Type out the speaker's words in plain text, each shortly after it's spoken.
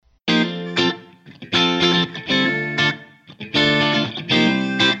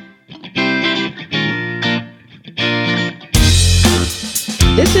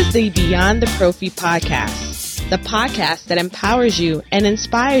This is the Beyond the Prophy podcast, the podcast that empowers you and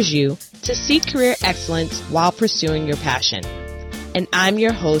inspires you to seek career excellence while pursuing your passion. And I'm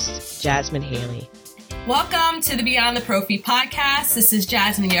your host, Jasmine Haley. Welcome to the Beyond the Prophy podcast. This is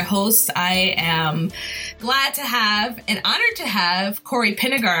Jasmine, your host. I am glad to have and honored to have Corey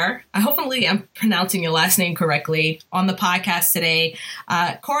Pinegar. Hopefully I'm pronouncing your last name correctly on the podcast today.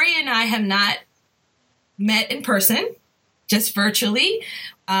 Corey and I have not met in person, just virtually.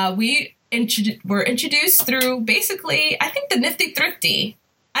 We were introduced through basically, I think, the Nifty Thrifty.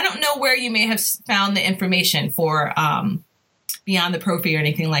 I don't know where you may have found the information for Beyond the Prophy or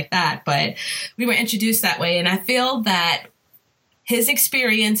anything like that, but we were introduced that way. And I feel that his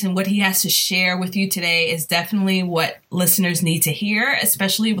experience and what he has to share with you today is definitely what listeners need to hear,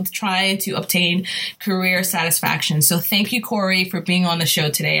 especially with trying to obtain career satisfaction. So thank you, Corey, for being on the show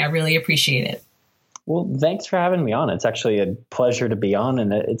today. I really appreciate it. Well, thanks for having me on. It's actually a pleasure to be on,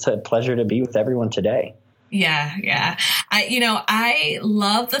 and it's a pleasure to be with everyone today. Yeah. I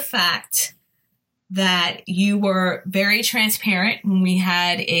love the fact that you were very transparent when we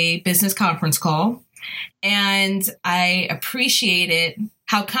had a business conference call. And I appreciated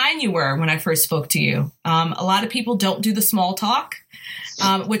how kind you were when I first spoke to you. A lot of people don't do the small talk,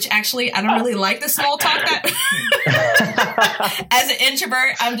 which actually, I don't really like the small talk. That as an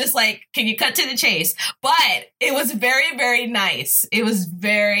introvert, I'm just like, can you cut to the chase? But it was very, very nice. It was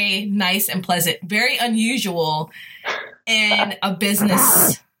very nice and pleasant, very unusual in a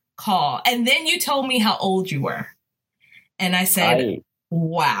business call. And then you told me how old you were. And I said,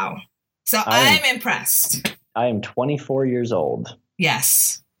 wow. So I'm impressed. I am 24 years old.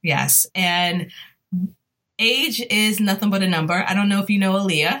 Yes. And age is nothing but a number. I don't know if you know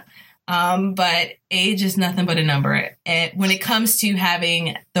Aaliyah, but age is nothing but a number. And when it comes to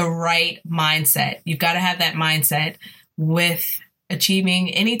having the right mindset, you've got to have that mindset with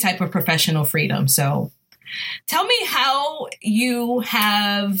achieving any type of professional freedom. So tell me how you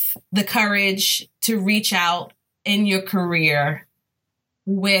have the courage to reach out in your career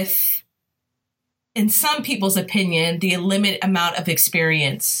with, in some people's opinion, the limited amount of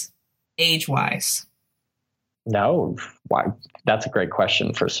experience age-wise. No, why? That's a great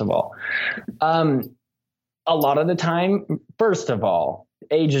question, first of all. A lot of the time, first of all,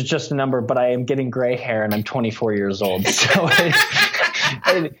 age is just a number, but I am getting gray hair and I'm 24 years old. So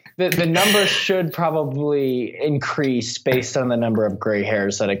the number should probably increase based on the number of gray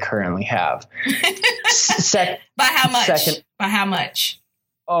hairs that I currently have. By how much? By how much?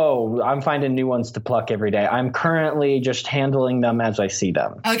 Oh, I'm finding new ones to pluck every day. I'm currently just handling them as I see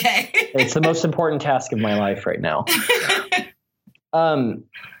them. Okay. It's the most important task of my life right now.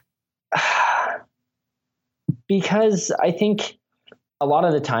 Because I think a lot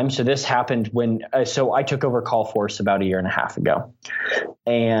of the time, so this happened when, so I took over CallForce about a year and a half ago.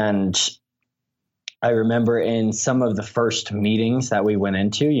 And I remember in some of the first meetings that we went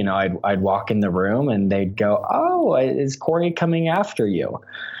into, I'd walk in the room and they'd go, "Oh, is Corey coming after you?"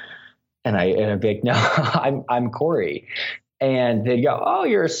 And I'd be like, "No, I'm Corey." And they'd go, "Oh,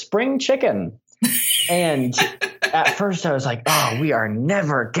 you're a spring chicken." And at first I was like, "Oh, we are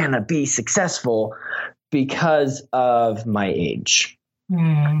never going to be successful because of my age."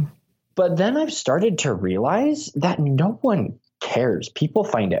 But then I've started to realize that no one cares. People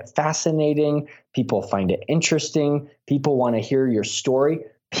find it fascinating. People find it interesting. People want to hear your story.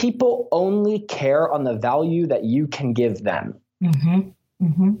 People only care on the value that you can give them.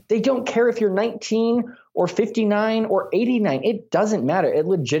 They don't care if you're 19 or 59 or 89. It doesn't matter. It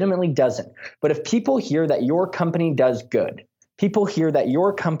legitimately doesn't. But if people hear that your company does good, people hear that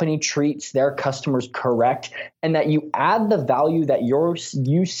your company treats their customers correct, and that you add the value that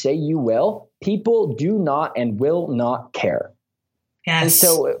you say you will, people do not and will not care. Yes. And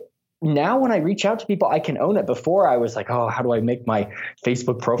so now when I reach out to people, I can own it. Before I was like, "Oh, how do I make my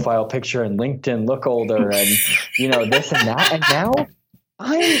Facebook profile picture and LinkedIn look older and, this and that." And now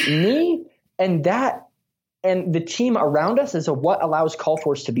I'm me, and that, and the team around us is what allows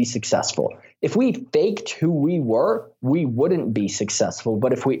CallForce to be successful. If we faked who we were, we wouldn't be successful.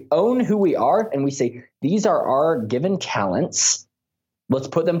 But if we own who we are and we say, these are our given talents, let's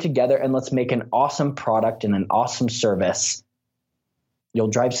put them together and let's make an awesome product and an awesome service, you'll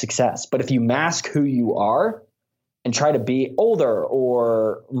drive success. But if you mask who you are and try to be older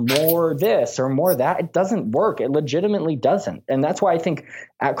or more this or more that, it doesn't work. It legitimately doesn't. And that's why I think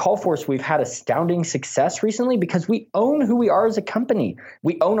at CallForce, we've had astounding success recently, because we own who we are as a company.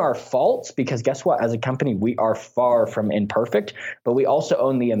 We own our faults, because guess what? As a company, we are far from imperfect, but we also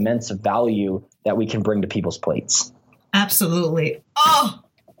own the immense value that we can bring to people's plates. Absolutely. Oh,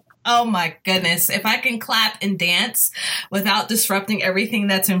 Oh my goodness. If I can clap and dance without disrupting everything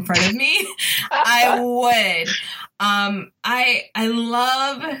that's in front of me, I would. I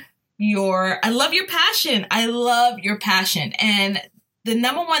love your passion. I love your passion. And the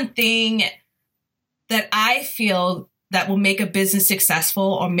number one thing that I feel that will make a business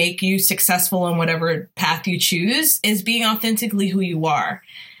successful or make you successful in whatever path you choose is being authentically who you are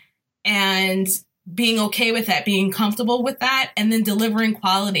and being okay with that, being comfortable with that, and then delivering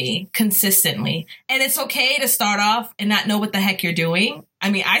quality consistently. And it's okay to start off and not know what the heck you're doing.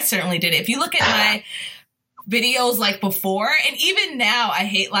 I mean, I certainly did it. If you look at my videos like before, and even now, I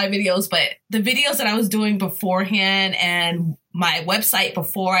hate live videos, but the videos that I was doing beforehand and my website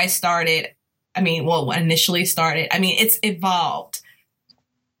before I started, initially started, it's evolved.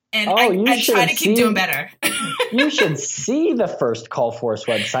 And I try to keep doing better. You should see the first Call Force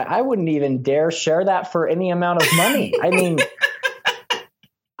website. I wouldn't even dare share that for any amount of money. I mean,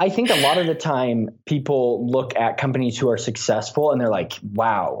 I think a lot of the time people look at companies who are successful and they're like,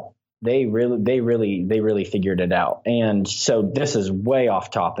 wow, they really figured it out. And so this is way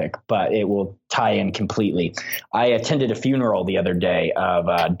off topic, but it will tie in completely. I attended a funeral the other day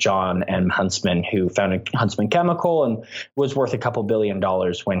of John M. Huntsman, who founded Huntsman Chemical and was worth a couple $2 billion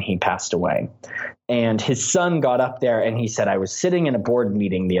when he passed away. And his son got up there and he said, I was sitting in a board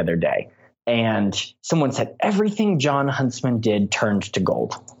meeting the other day and someone said, everything John Huntsman did turned to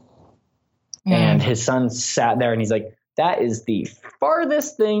gold. And his son sat there and he's like, that is the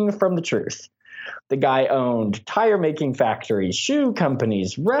farthest thing from the truth. The guy owned tire making factories, shoe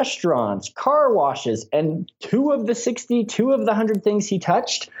companies, restaurants, car washes, and 2 of the 100 things he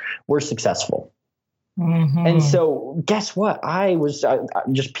touched were successful. Mm-hmm. And so guess what? I was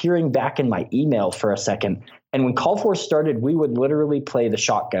just peering back in my email for a second. And when Call Force started, we would literally play the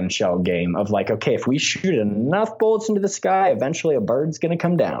shotgun shell game of like, okay, if we shoot enough bullets into the sky, eventually a bird's going to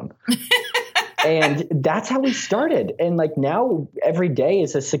come down. And that's how we started. And like now every day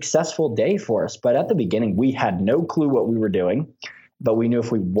is a successful day for us. But at the beginning, we had no clue what we were doing, but we knew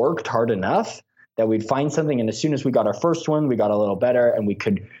if we worked hard enough that we'd find something. And as soon as we got our first one, we got a little better and we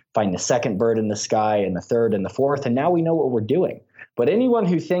could find the second bird in the sky and the third and the fourth. And now we know what we're doing. But anyone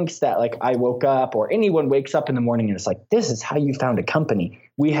who thinks that like I woke up or anyone wakes up in the morning and it's like, this is how you found a company.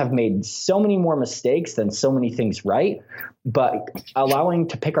 We have made so many more mistakes than so many things right. But allowing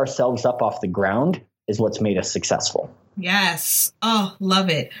to pick ourselves up off the ground is what's made us successful. Yes. Oh, love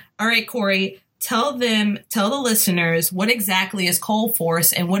it. All right, Corey, tell the listeners what exactly is Call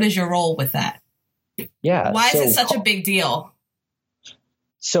Force and what is your role with that? Yeah. Why is it such a big deal?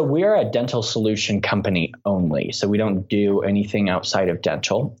 So we're a dental solution company only. So we don't do anything outside of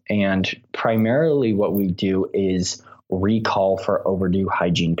dental. And primarily what we do is recall for overdue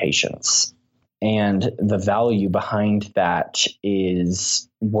hygiene patients. And the value behind that is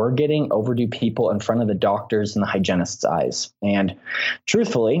we're getting overdue people in front of the doctors and the hygienist's eyes. And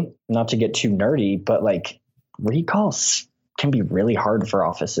truthfully, not to get too nerdy, but like recalls can be really hard for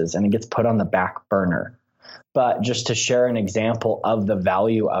offices and it gets put on the back burner. But just to share an example of the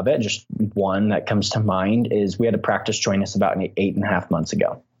value of it, just one that comes to mind is we had a practice join us about 8.5 months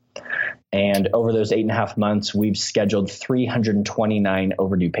ago. And over those 8.5 months, we've scheduled 329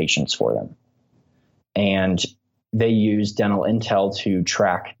 overdue patients for them. And they use Dental Intel to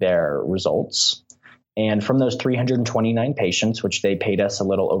track their results. And from those 329 patients, which they paid us a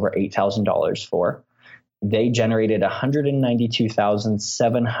little over $8,000 for, they generated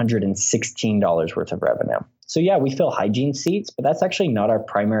 $192,716 worth of revenue. So yeah, we fill hygiene seats, but that's actually not our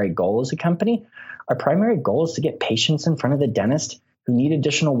primary goal as a company. Our primary goal is to get patients in front of the dentist who need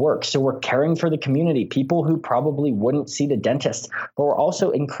additional work. So we're caring for the community, people who probably wouldn't see the dentist, but we're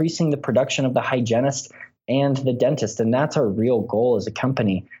also increasing the production of the hygienist and the dentist. And that's our real goal as a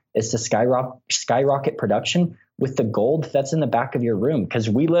company, is to skyrocket production with the gold that's in the back of your room. Because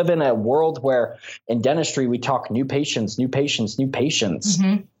we live in a world where in dentistry, we talk new patients, new patients, new patients.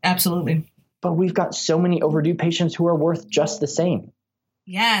 Mm-hmm. Absolutely. But we've got so many overdue patients who are worth just the same.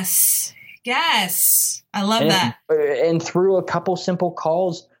 Yes. Yes. I love that. And through a couple simple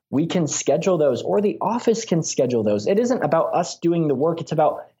calls, we can schedule those, or the office can schedule those. It isn't about us doing the work. It's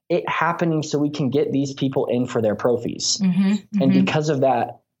about it happening so we can get these people in for their prophies. Mm-hmm. Mm-hmm. And because of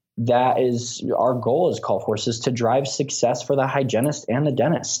that, that is our goal as Call Force, is to drive success for the hygienist and the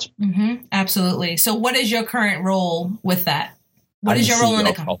dentist. Mm-hmm. Absolutely. So what is your current role with that? What is your role in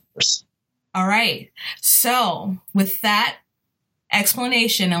the Call Force? All right. So with that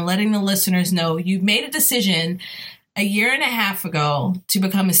explanation and letting the listeners know, you've made a decision 1.5 years ago to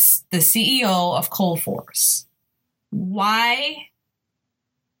become the CEO of Call Force. Why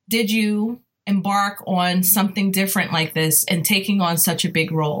did you embark on something different like this and taking on such a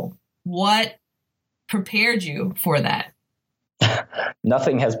big role? What prepared you for that?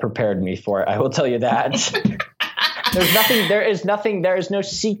 Nothing has prepared me for it. I will tell you that. There is no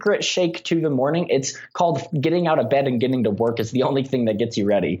secret shake to the morning. It's called getting out of bed and getting to work is the only thing that gets you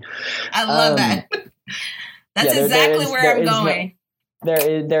ready. I love that. That's exactly where I'm going.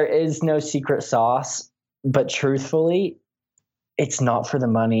 There is no secret sauce, but truthfully, it's not for the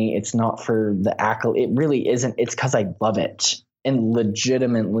money. It's not for the accolade. It really isn't. It's because I love it. And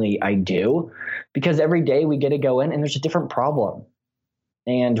legitimately I do, because every day we get to go in and there's a different problem.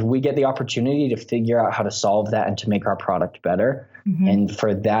 And we get the opportunity to figure out how to solve that and to make our product better. Mm-hmm. And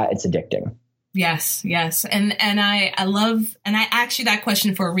for that, it's addicting. Yes. And I asked you that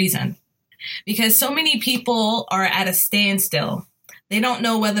question for a reason, because so many people are at a standstill. They don't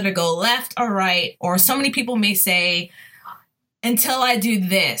know whether to go left or right, or so many people may say, until I do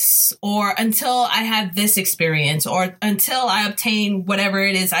this, or until I have this experience, or until I obtain whatever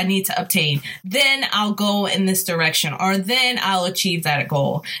it is I need to obtain, then I'll go in this direction, or then I'll achieve that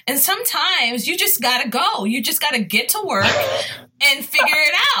goal. And sometimes you just got to go. You just got to get to work and figure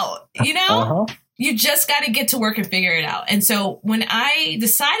it out, you know? Uh-huh. You just got to get to work and figure it out. And so when I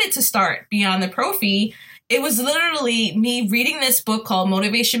decided to start Beyond the Prophy, it was literally me reading this book called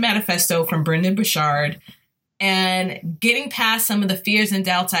Motivation Manifesto from Brendon Burchard, and getting past some of the fears and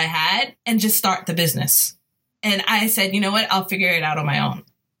doubts I had and just start the business. And I said, you know what? I'll figure it out on my own.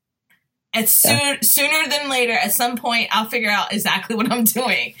 Sooner than later, at some point, I'll figure out exactly what I'm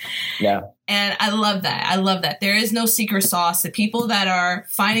doing. Yeah. And I love that. There is no secret sauce. The people that are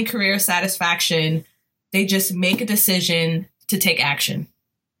finding career satisfaction, they just make a decision to take action.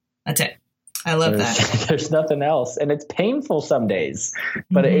 That's it. I love that. There's nothing else. And it's painful some days,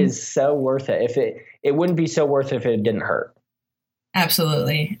 but it is so worth it. It wouldn't be so worth it if it didn't hurt.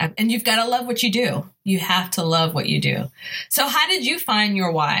 Absolutely. And you've got to love what you do. You have to love what you do. So how did you find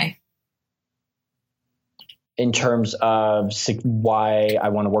your why? In terms of why I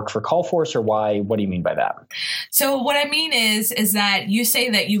want to work for Callforce, or what do you mean by that? So what I mean is that you say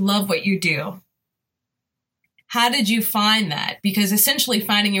that you love what you do. How did you find that? Because essentially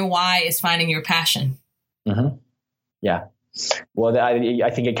finding your why is finding your passion. Mm-hmm. Yeah. Well, I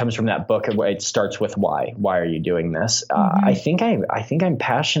think it comes from that book. It starts with why. Why are you doing this? Mm-hmm. I think I'm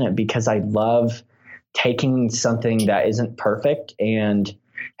passionate because I love taking something that isn't perfect and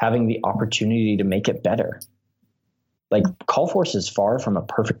having the opportunity to make it better. Like Callforce is far from a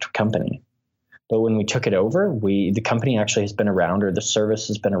perfect company. But when we took it over, the company actually has been around, or the service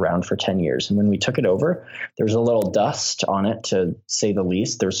has been around for 10 years. And when we took it over, there's a little dust on it, to say the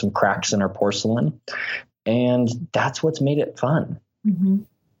least. There's some cracks in our porcelain. And that's what's made it fun. Mm-hmm.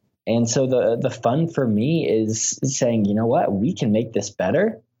 And so the fun for me is saying, you know what, we can make this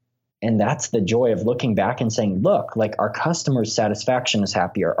better. And that's the joy of looking back and saying, look, like our customers' satisfaction is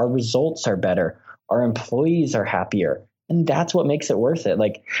happier. Our results are better. Our employees are happier. And that's what makes it worth it.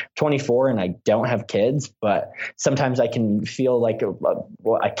 Like 24 and I don't have kids, but sometimes I can feel like,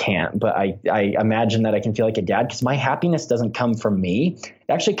 I can't, but I imagine that I can feel like a dad, because my happiness doesn't come from me. It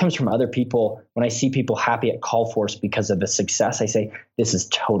actually comes from other people. When I see people happy at Callforce because of the success, I say, this is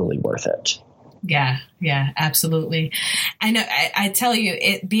totally worth it. Yeah, absolutely. I know. I tell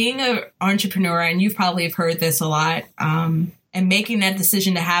you, being an entrepreneur, and you probably have heard this a lot, and making that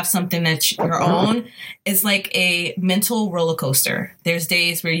decision to have something that's your own is like a mental roller coaster. There's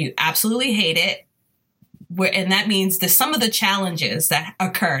days where you absolutely hate it, and that means some of the challenges that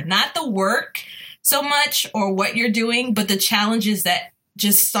occur, not the work so much or what you're doing, but the challenges that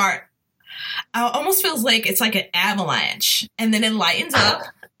just start. It almost feels like it's like an avalanche, and then it lightens up.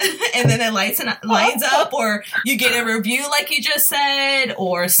 And then it lights up, or you get a review like you just said,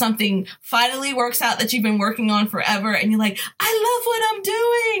 or something finally works out that you've been working on forever. And you're like, I love what I'm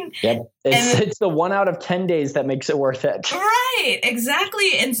doing. Yep. It's the 1 out of 10 days that makes it worth it. Right.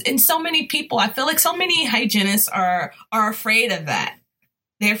 Exactly. And so many people, I feel like so many hygienists are afraid of that.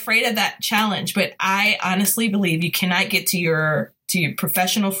 They're afraid of that challenge. But I honestly believe you cannot get to your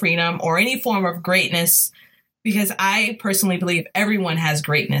professional freedom or any form of greatness, because I personally believe everyone has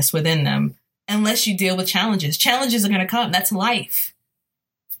greatness within them, unless you deal with challenges. Challenges are going to come. That's life.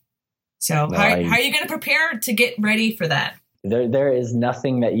 So how are you going to prepare to get ready for that? There is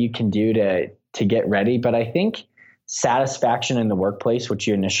nothing that you can do to get ready. But I think satisfaction in the workplace, which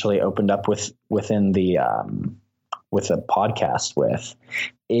you initially opened up within the with a podcast with,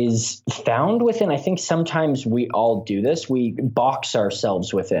 is found within. I think sometimes we all do this. We box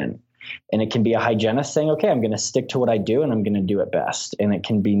ourselves within. And it can be a hygienist saying, okay, I'm going to stick to what I do and I'm going to do it best. And it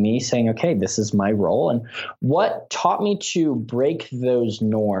can be me saying, okay, this is my role. And what taught me to break those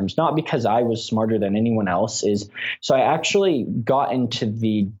norms, not because I was smarter than anyone else, is so I actually got into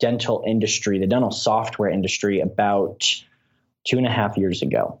the dental industry, the dental software industry, about 2.5 years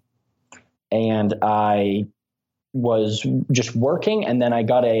ago. And I was just working, and then I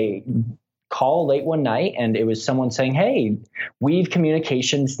got a call late one night, and it was someone saying, hey, Weave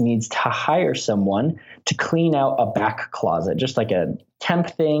Communications needs to hire someone to clean out a back closet, just like a temp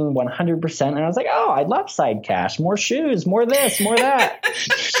thing, 100%. And I was like, oh, I love side cash, more shoes, more this, more that.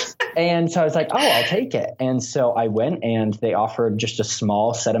 And so I was like, oh, I'll take it. And so I went, and they offered just a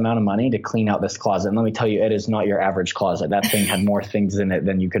small set amount of money to clean out this closet. And let me tell you, it is not your average closet. That thing had more things in it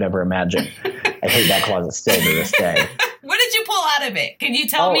than you could ever imagine. I hate that closet still to this day. What did you pull out of it? Can you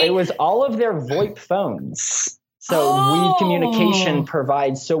tell me? It was all of their VoIP phones. So Weave Communication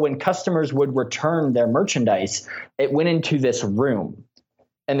provides, so when customers would return their merchandise, it went into this room.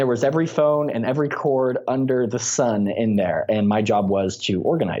 And there was every phone and every cord under the sun in there. And my job was to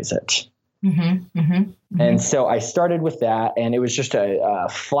organize it. Mm-hmm, mm-hmm, mm-hmm. And so I started with that, and it was just a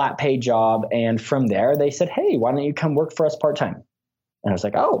flat pay job. And from there, they said, hey, why don't you come work for us part-time? And I was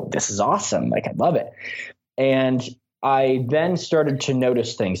like, oh, this is awesome. Like, I love it. And I then started to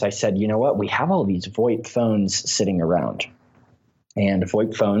notice things. I said, you know what? We have all these VoIP phones sitting around. And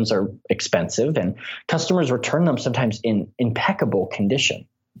VoIP phones are expensive, and customers return them sometimes in impeccable condition.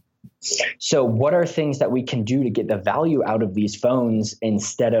 So what are things that we can do to get the value out of these phones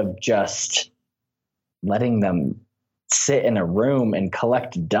instead of just letting them sit in a room and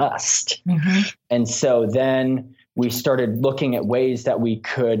collect dust? Mm-hmm. And so then we started looking at ways that we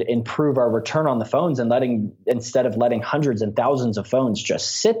could improve our return on the phones and instead of letting hundreds and thousands of phones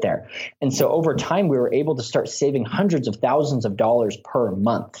just sit there. And so over time, we were able to start saving hundreds of thousands of dollars per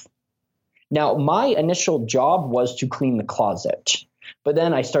month. Now, my initial job was to clean the closet. But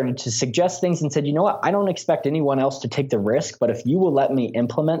then I started to suggest things and said, you know what? I don't expect anyone else to take the risk, but if you will let me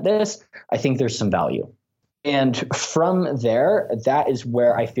implement this, I think there's some value. And from there, that is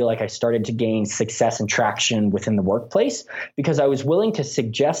where I feel like I started to gain success and traction within the workplace, because I was willing to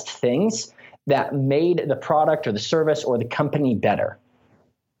suggest things that made the product or the service or the company better.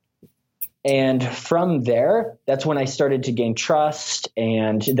 And from there, that's when I started to gain trust,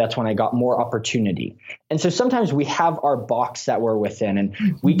 and that's when I got more opportunity. And so sometimes we have our box that we're within,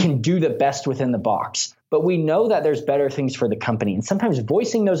 and we can do the best within the box, but we know that there's better things for the company. And sometimes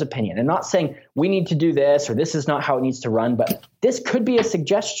voicing those opinions and not saying we need to do this or this is not how it needs to run, but this could be a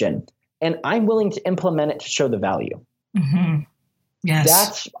suggestion, and I'm willing to implement it to show the value. Mm-hmm. Yes.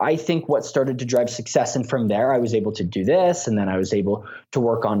 That's, I think, what started to drive success. And from there, I was able to do this. And then I was able to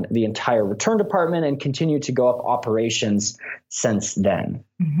work on the entire return department and continue to go up operations since then.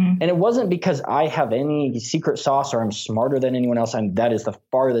 Mm-hmm. And it wasn't because I have any secret sauce or I'm smarter than anyone else. That is the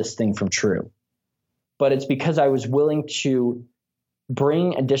farthest thing from true. But it's because I was willing to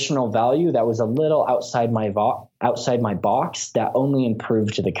bring additional value that was a little outside my box that only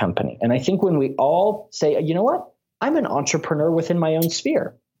improved the company. And I think when we all say, you know what? I'm an entrepreneur within my own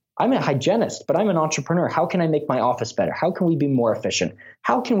sphere. I'm a hygienist, but I'm an entrepreneur. How can I make my office better? How can we be more efficient?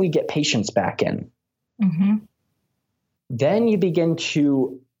 How can we get patients back in? Mm-hmm. Then you begin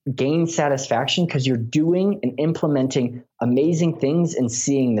to gain satisfaction because you're doing and implementing amazing things and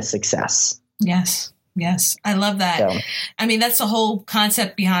seeing the success. Yes. Yes. I love that. So, I mean, that's the whole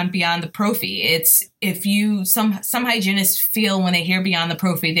concept Beyond the Prophy. It's if you, some hygienists feel when they hear Beyond the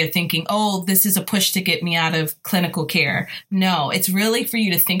Prophy, they're thinking, oh, this is a push to get me out of clinical care. No, it's really for you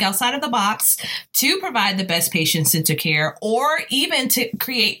to think outside of the box to provide the best patient-centered care, or even to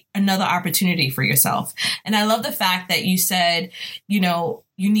create another opportunity for yourself. And I love the fact that you said, you know,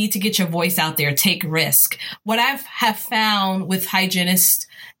 you need to get your voice out there, take risk. What have found with hygienists,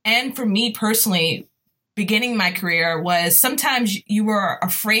 and for me personally, beginning my career, was sometimes you were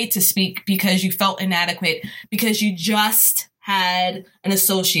afraid to speak because you felt inadequate, because you just had an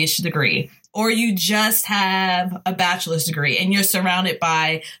associate's degree or you just have a bachelor's degree and you're surrounded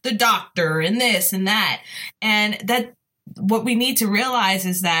by the doctor and this and that. And that what we need to realize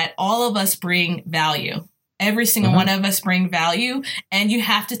is that all of us bring value. Every single one of us bring value, and you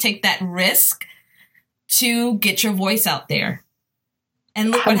have to take that risk to get your voice out there.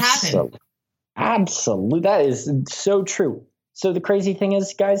 And look what happened. Absolutely. That is so true. So the crazy thing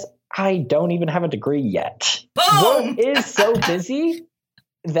is, guys, I don't even have a degree yet. Boom! Work is so busy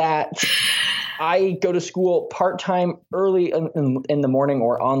that I go to school part-time early in the morning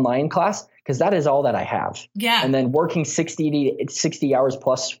or online class, because that is all that I have. Yeah. And then working 60 hours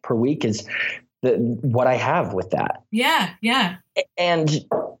plus per week is what I have with that. Yeah. Yeah. And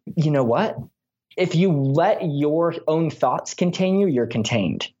you know what? If you let your own thoughts contain you, you're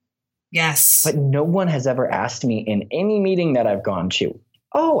contained. Yes. But no one has ever asked me in any meeting that I've gone to,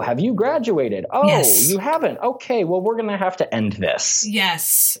 oh, have you graduated? Oh, yes. You haven't. Okay, well, we're going to have to end this.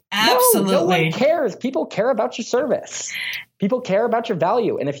 Yes, absolutely. No one cares. People care about your service. People care about your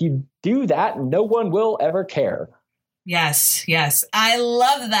value. And if you do that, no one will ever care. Yes, yes. I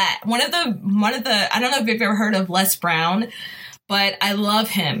love that. One of the, I don't know if you've ever heard of Les Brown, but I love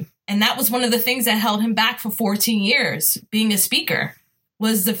him. And that was one of the things that held him back for 14 years being a speaker,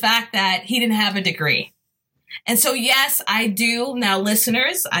 was the fact that he didn't have a degree. And so, yes, I do. Now,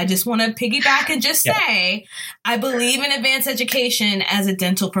 listeners, I just want to piggyback and just say, I believe in advanced education as a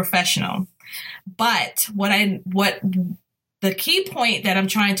dental professional. But what the key point that I'm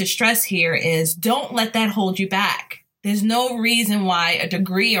trying to stress here is, don't let that hold you back. There's no reason why a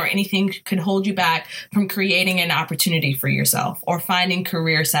degree or anything could hold you back from creating an opportunity for yourself or finding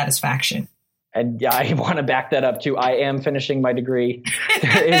career satisfaction. And I want to back that up too. I am finishing my degree.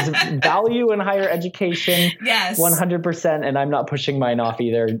 There is value in higher education. Yes. 100%. And I'm not pushing mine off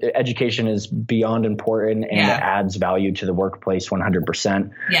either. Education is beyond important and it adds value to the workplace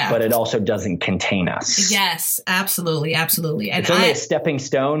 100%. Yeah. But it also doesn't contain us. Yes, absolutely. Absolutely. And it's only a stepping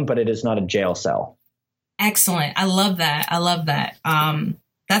stone, but it is not a jail cell. Excellent. I love that. I love that.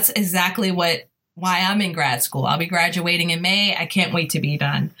 That's exactly why I'm in grad school. I'll be graduating in May. I can't wait to be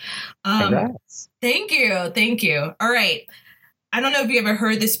done. Congrats. Thank you. Thank you. All right. I don't know if you ever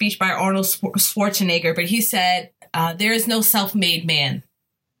heard this speech by Arnold Schwarzenegger, but he said, there is no self-made man.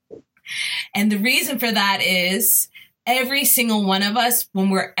 And the reason for that is every single one of us,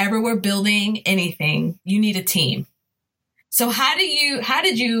 whenever we're building anything, you need a team. So how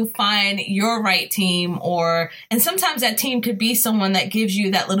did you find your right team, and sometimes that team could be someone that gives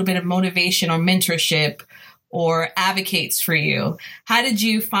you that little bit of motivation or mentorship or advocates for you. How did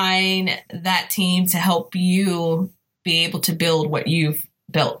you find that team to help you be able to build what you've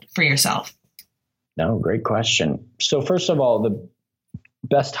built for yourself? No, great question. So first of all, the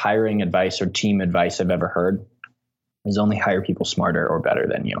best hiring advice or team advice I've ever heard is only hire people smarter or better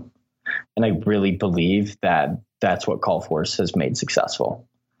than you. And I really believe that that's what CallForce has made successful.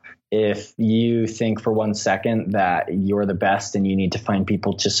 If you think for 1 second that you're the best and you need to find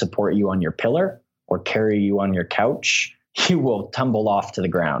people to support you on your pillar or carry you on your couch, you will tumble off to the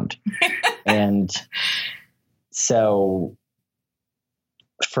ground. And so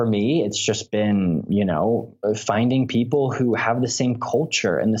for me, it's just been, finding people who have the same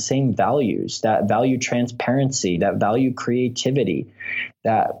culture and the same values, that value transparency, that value creativity,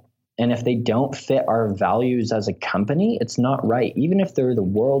 and if they don't fit our values as a company, it's not right. Even if they're the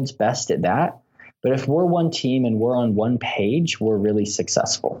world's best at that. But if we're one team and we're on one page, we're really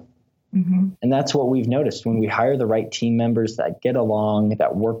successful. Mm-hmm. And that's what we've noticed when we hire the right team members that get along,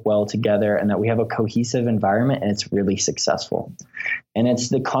 that work well together, and that we have a cohesive environment, and it's really successful. And it's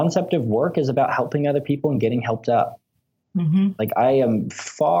the concept of work is about helping other people and getting helped up. Mm-hmm. Like I am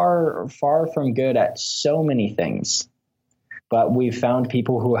far, far from good at so many things. But we've found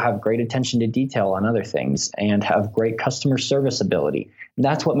people who have great attention to detail on other things and have great customer service ability. And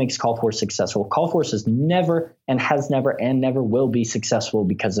that's what makes CallForce successful. CallForce has never will be successful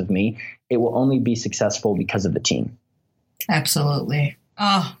because of me. It will only be successful because of the team. Absolutely.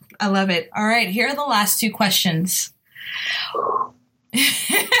 Oh, I love it. All right. Here are the last two questions.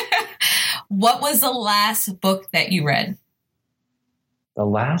 What was the last book that you read? The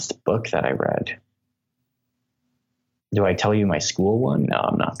last book that I read. Do I tell you my school one? No,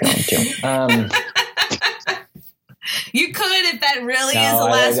 I'm not going to. You could if that really is the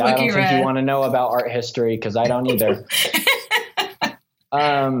last book you read. I don't think you want to know about art history because I don't either.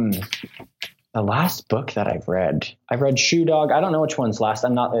 The last book that I've read Shoe Dog. I don't know which one's last.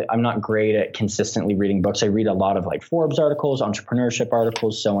 I'm not great at consistently reading books. I read a lot of like Forbes articles, entrepreneurship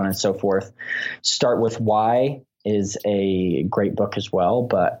articles, so on and so forth. Start With Why is a great book as well,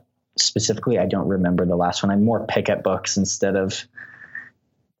 but specifically, I don't remember the last one. I more pick at books instead of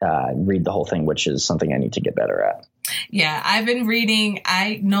read the whole thing, which is something I need to get better at. Yeah, I've been reading.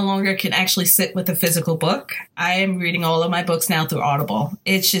 I no longer can actually sit with a physical book. I am reading all of my books now through Audible.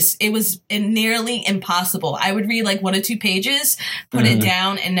 It was nearly impossible. I would read like 1 or 2 pages, put it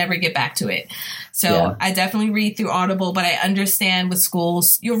down, and never get back to it. So I definitely read through Audible, but I understand with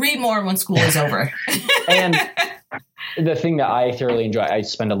schools, you'll read more when school is over. And the thing that I thoroughly enjoy, I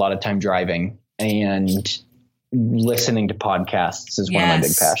spend a lot of time driving, and listening to podcasts is one of my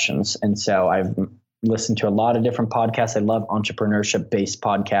big passions. And so I've listened to a lot of different podcasts. I love entrepreneurship-based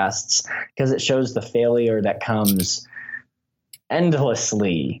podcasts because it shows the failure that comes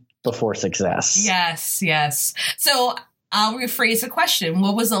endlessly before success. Yes, yes. So I'll rephrase the question.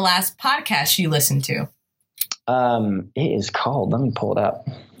 What was the last podcast you listened to? It is called, let me pull it up,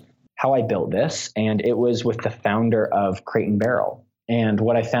 How I Built This. And it was with the founder of Crate & Barrel. And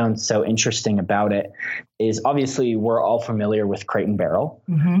what I found so interesting about it is obviously we're all familiar with Crate & Barrel,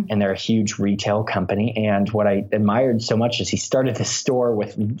 and they're a huge retail company. And what I admired so much is he started this store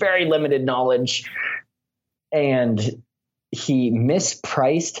with very limited knowledge, and he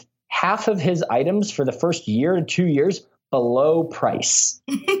mispriced half of his items for the first year to 2 years below price.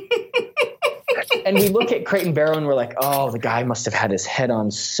 And we look at Crate & Barrel and we're like, oh, the guy must have had his head on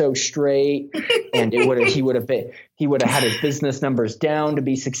so straight, and he would have had his business numbers down to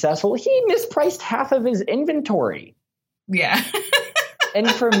be successful. He mispriced half of his inventory. Yeah. And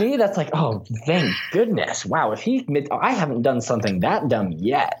for me, that's like, oh, thank goodness. Wow. I haven't done something that dumb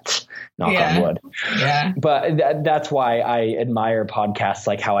yet. Knock on wood. Yeah. But that's why I admire podcasts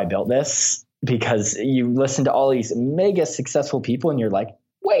like How I Built This, because you listen to all these mega successful people and you're like,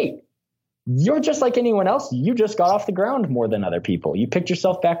 wait, you're just like anyone else. You just got off the ground more than other people. You picked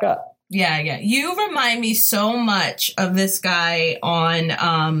yourself back up. Yeah. You remind me so much of this guy on,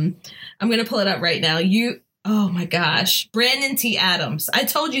 I'm going to pull it up right now. Oh my gosh, Brandon T. Adams. I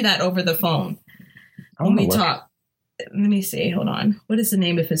told you that over the phone when we talked. Let me see. Hold on. What is the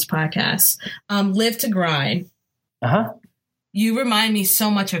name of his podcast? Live to Grind. You remind me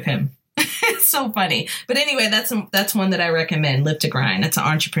so much of him. It's so funny. But anyway, that's one that I recommend. Live to Grind. That's an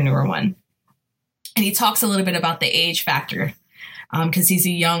entrepreneur one. And he talks a little bit about the age factor because he's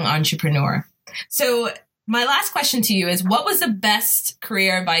a young entrepreneur. So my last question to you is, what was the best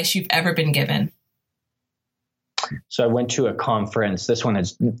career advice you've ever been given? So I went to a conference. This one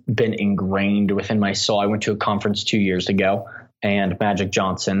has been ingrained within my soul. I went to a conference 2 years ago, and Magic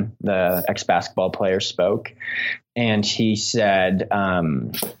Johnson, the ex-basketball player, spoke. And he said, let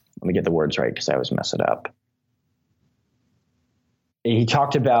me get the words right because I always mess it up. He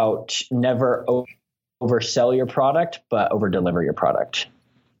talked about never oversell your product, but over-deliver your product.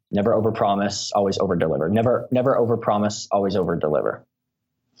 Never overpromise, always over-deliver. Never overpromise, always over-deliver.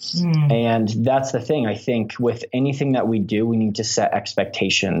 And that's the thing. I think with anything that we do, we need to set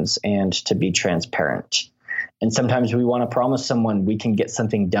expectations and to be transparent. And sometimes we want to promise someone we can get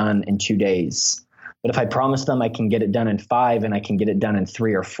something done in 2 days. But if I promise them I can get it done in 5 and I can get it done in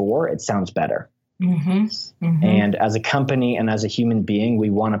 3 or 4, it sounds better. And as a company and as a human being, we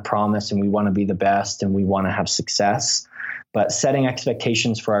want to promise and we want to be the best and we want to have success. But setting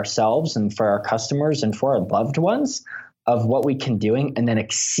expectations for ourselves and for our customers and for our loved ones of what we can do and then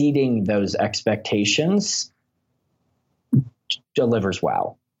exceeding those expectations delivers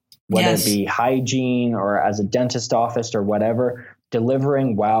wow. Whether it be hygiene or as a dentist office or whatever,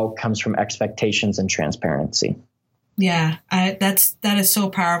 delivering wow comes from expectations and transparency. Yeah, that is so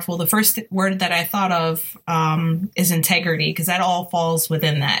powerful. The first word that I thought of is integrity, because that all falls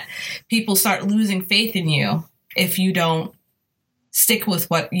within that. People start losing faith in you if you don't stick with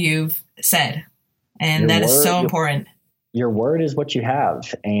what you've said. And that is so important. Your word is what you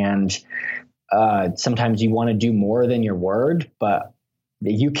have. And sometimes you want to do more than your word, but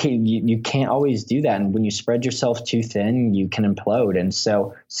you can't always do that. And when you spread yourself too thin, you can implode. And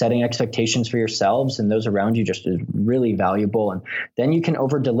so setting expectations for yourselves and those around you just is really valuable. And then you can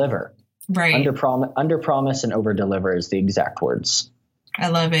over deliver. Right. Under promise and over deliver is the exact words. I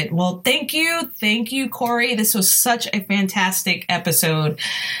love it. Well, thank you. Thank you, Corey. This was such a fantastic episode.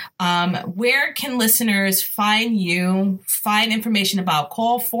 Where can listeners find you, find information about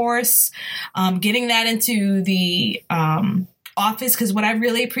Call Force, getting that into the office? Because what I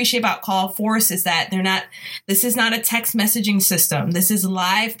really appreciate about Call Force is that this is not a text messaging system. This is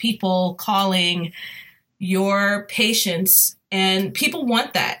live people calling your patients. And people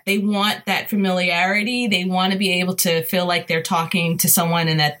want that. They want that familiarity. They want to be able to feel like they're talking to someone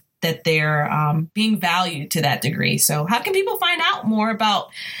and that they're being valued to that degree. So how can people find out more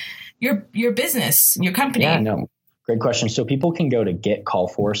about your business, your company? Yeah, no, great question. So people can go to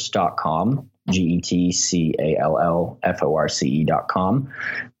getcallforce.com, GETCALLFORCE.com.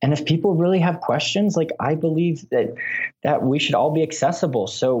 And if people really have questions, like I believe that we should all be accessible.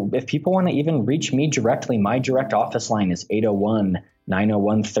 So if people want to even reach me directly, my direct office line is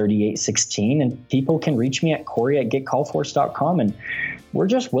 801-901-3816. And people can reach me at Corey@getcallforce.com. And we're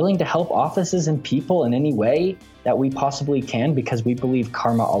just willing to help offices and people in any way that we possibly can, because we believe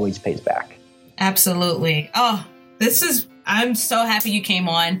karma always pays back. Absolutely. Oh, I'm so happy you came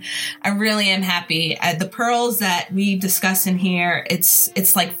on. I really am happy. The pearls that we discuss in here,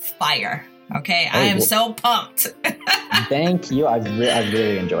 it's like fire. Okay. I am so pumped. Thank you. I've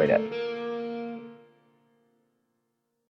really enjoyed it.